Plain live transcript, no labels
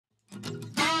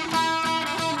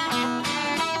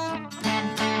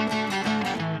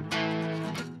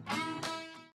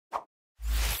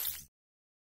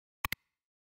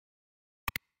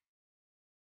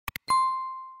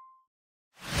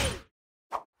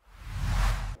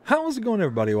How's it going,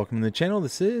 everybody? Welcome to the channel.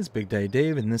 This is Big Daddy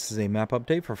Dave, and this is a map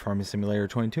update for Farming Simulator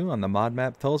 22 on the mod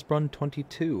map Felsbrunn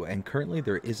 22. And currently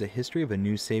there is a history of a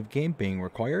new save game being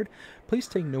required. Please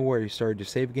take note where you started your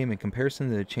save game in comparison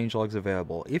to the changelogs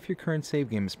available. If your current save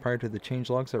game is prior to the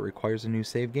changelogs that requires a new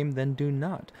save game, then do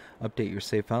not update your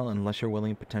save file unless you're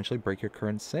willing to potentially break your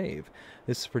current save.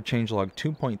 This is for changelog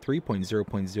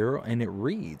 2.3.0.0, and it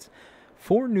reads,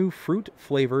 4 new fruit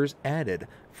flavors added,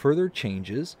 further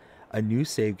changes, a new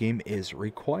save game is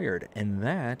required, and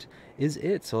that is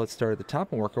it. So let's start at the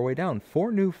top and work our way down.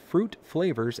 4 new fruit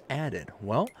flavors added.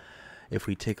 Well, if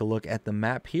we take a look at the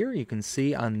map here, you can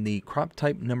see on the crop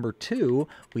type number 2,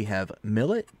 we have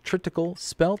millet, triticale,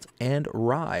 spelt, and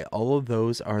rye. All of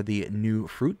those are the new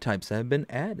fruit types that have been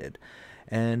added.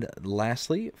 And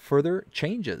lastly, further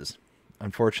changes.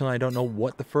 Unfortunately, I don't know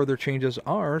what the further changes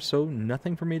are, so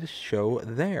nothing for me to show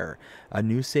there. A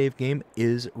new save game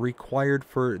is required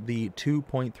for the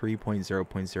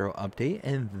 2.3.0.0 update,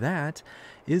 and that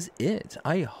is it.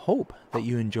 I hope that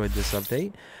you enjoyed this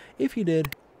update. If you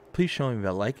did, please show me by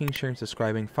liking, sharing,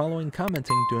 subscribing, following,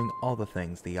 commenting, doing all the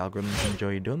things the algorithms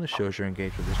enjoy you doing. This shows you're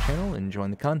engaged with this channel and enjoying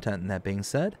the content. And that being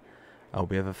said, I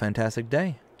hope you have a fantastic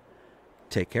day.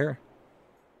 Take care.